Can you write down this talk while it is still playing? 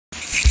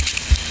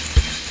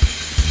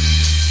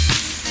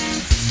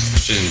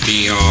Shouldn't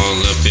be all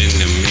up in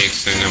the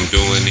mix, and I'm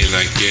doing it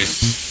like this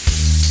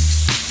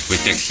with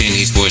that Clint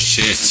Eastwood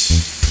shit.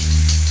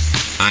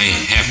 I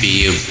ain't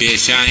happy, you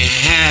bitch, I ain't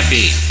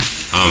happy.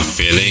 I'm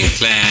feeling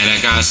glad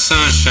I got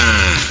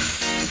sunshine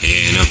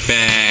in a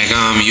bag.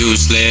 I'm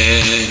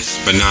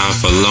useless, but not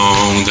for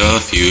long.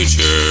 The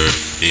future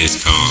is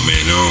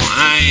coming on.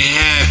 I ain't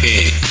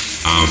happy.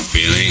 I'm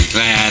feeling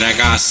glad I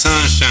got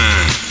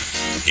sunshine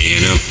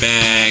in a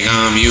bag.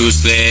 I'm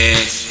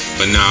useless,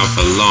 but not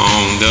for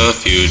long. The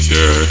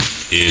future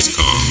is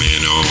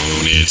coming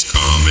on. It's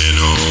coming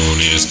on.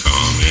 It's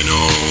coming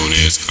on.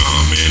 It's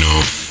coming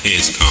on.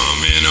 It's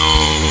coming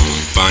on.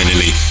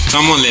 Finally,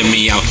 someone let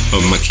me out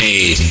of my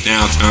cage.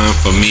 Now time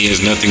for me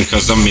is nothing,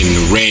 cause I'm in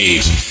the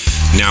rage.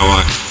 Now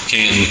I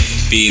can't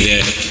be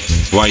there.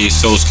 Why you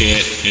so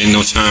scared? Ain't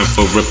no time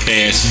for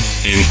repairs.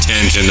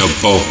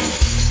 Intangible.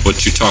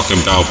 What you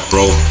talking about,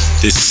 bro?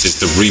 This is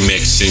the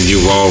remix and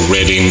you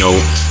already know.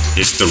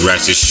 It's the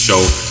ratchet show.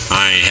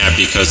 I ain't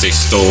happy cause they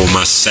stole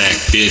my sack,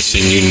 bitch,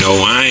 and you know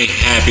I ain't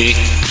happy.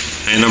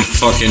 And I'm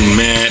fucking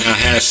mad. I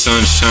had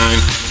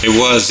sunshine. It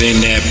was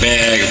in that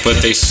bag,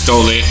 but they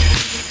stole it.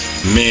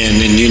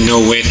 Man, and you know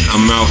it.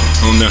 I'm out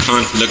on the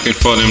hunt looking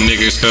for them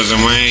niggas cause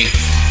I'm ain't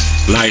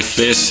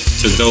lifeless.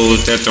 To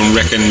those that don't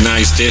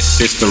recognize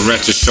this, it's the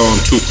ratchet show.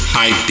 I'm too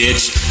hype,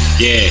 bitch.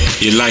 Yeah,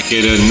 you like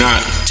it or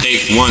not,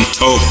 take one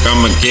toke.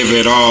 I'ma give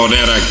it all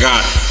that I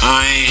got.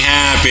 I ain't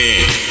happy.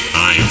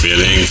 I ain't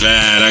feeling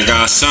glad I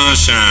got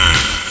sunshine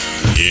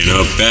in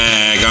a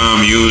bag.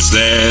 I'm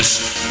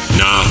useless,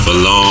 not for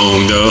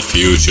long. The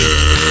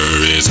future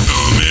is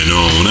coming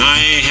on. I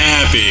ain't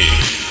happy.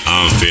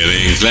 I'm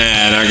feeling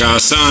glad I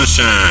got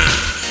sunshine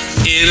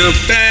in a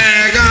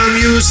bag. I'm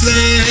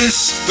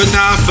useless, but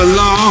not for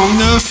long.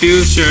 The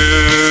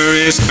future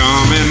is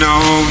coming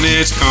on.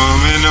 It's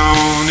coming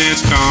on.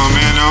 It's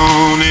coming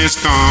on. It's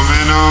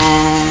coming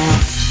on.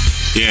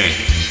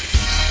 Yeah.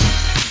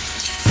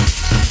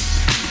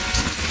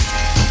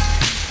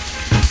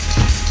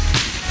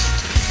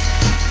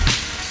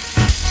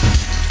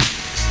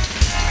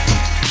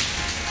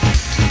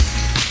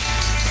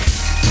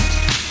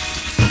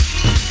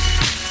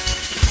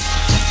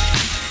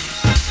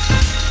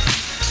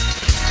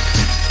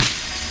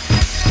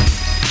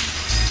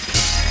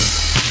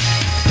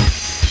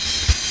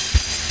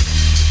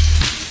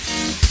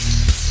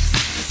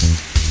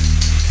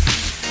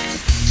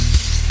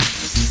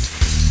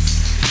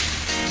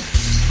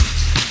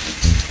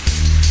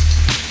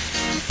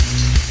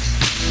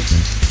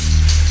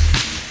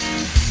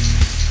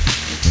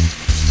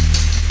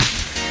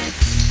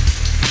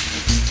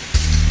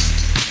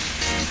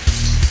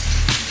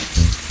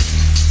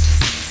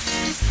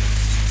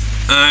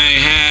 I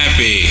ain't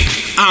happy.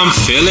 I'm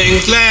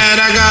feeling glad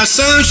I got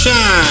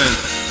sunshine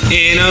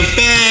in a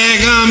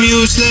bag. I'm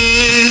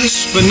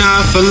useless, but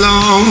not for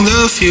long.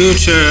 The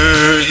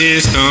future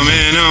is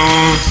coming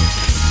on.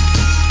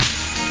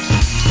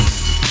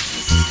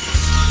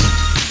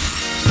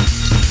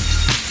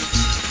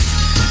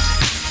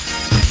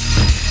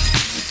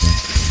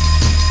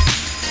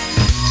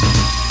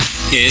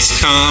 It's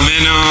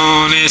coming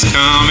on, it's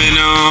coming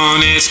on,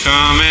 it's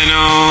coming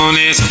on,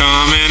 it's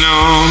coming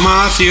on.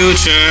 My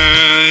future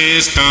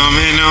is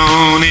coming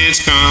on, it's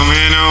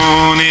coming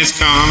on, it's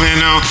coming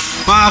on.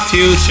 My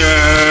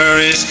future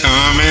is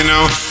coming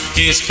on,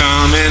 it's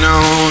coming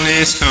on,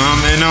 it's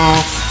coming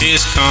on,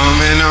 it's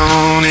coming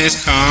on, it's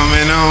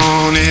coming on,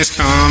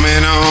 it's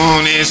coming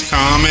on, it's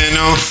coming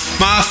on.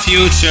 My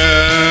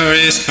future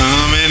is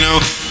coming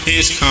on,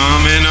 it's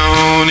coming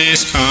on,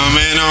 it's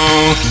coming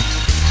on.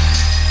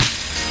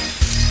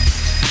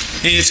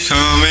 It's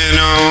coming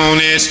on,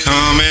 it's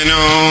coming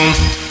on.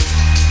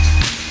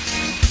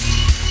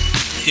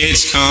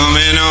 It's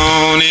coming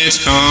on,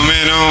 it's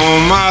coming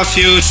on. My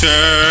future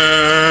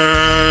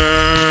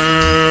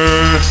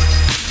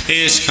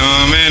is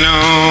coming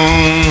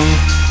on.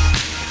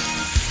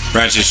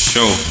 Ratchet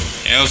Show,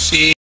 LC.